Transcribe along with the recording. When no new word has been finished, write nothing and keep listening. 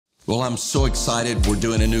Well, I'm so excited. We're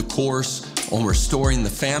doing a new course on restoring the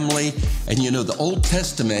family. And you know, the Old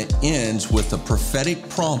Testament ends with a prophetic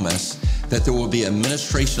promise that there will be a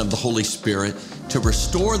ministration of the Holy Spirit to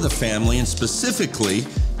restore the family, and specifically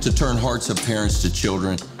to turn hearts of parents to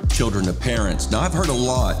children, children to parents. Now, I've heard a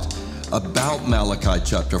lot about Malachi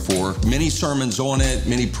chapter 4, many sermons on it,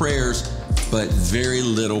 many prayers, but very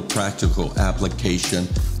little practical application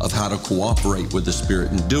of how to cooperate with the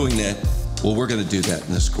Spirit in doing it. Well, we're going to do that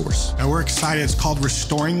in this course. And we're excited. It's called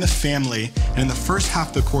Restoring the Family. And in the first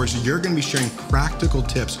half of the course, you're going to be sharing practical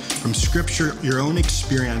tips from Scripture, your own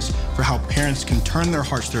experience for how parents can turn their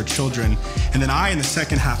hearts to their children. And then I, in the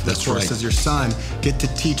second half of the course, as your son, get to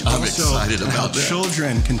teach also how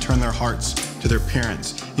children can turn their hearts to their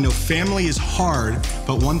parents. You know, family is hard,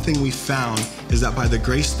 but one thing we found is that by the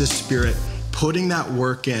grace of the Spirit, putting that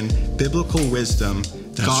work in, biblical wisdom,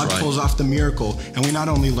 God pulls off the miracle, and we not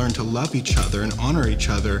only learn to love each other and honor each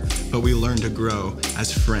other, but we learn to grow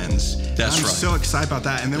as friends. I'm so excited about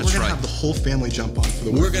that. And then we're going to have the whole family jump on for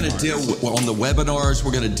the webinars. We're going to deal with, on the webinars,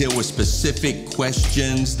 we're going to deal with specific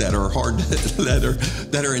questions that are hard,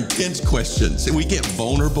 that are intense questions. And we get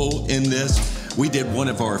vulnerable in this. We did one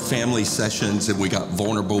of our family sessions and we got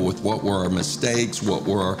vulnerable with what were our mistakes, what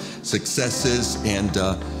were our successes, and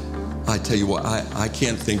I tell you what, I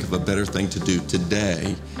can't think of a better thing to do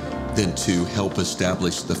today than to help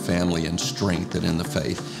establish the family in strength and in the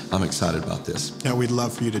faith. I'm excited about this. Yeah, we'd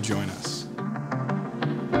love for you to join us.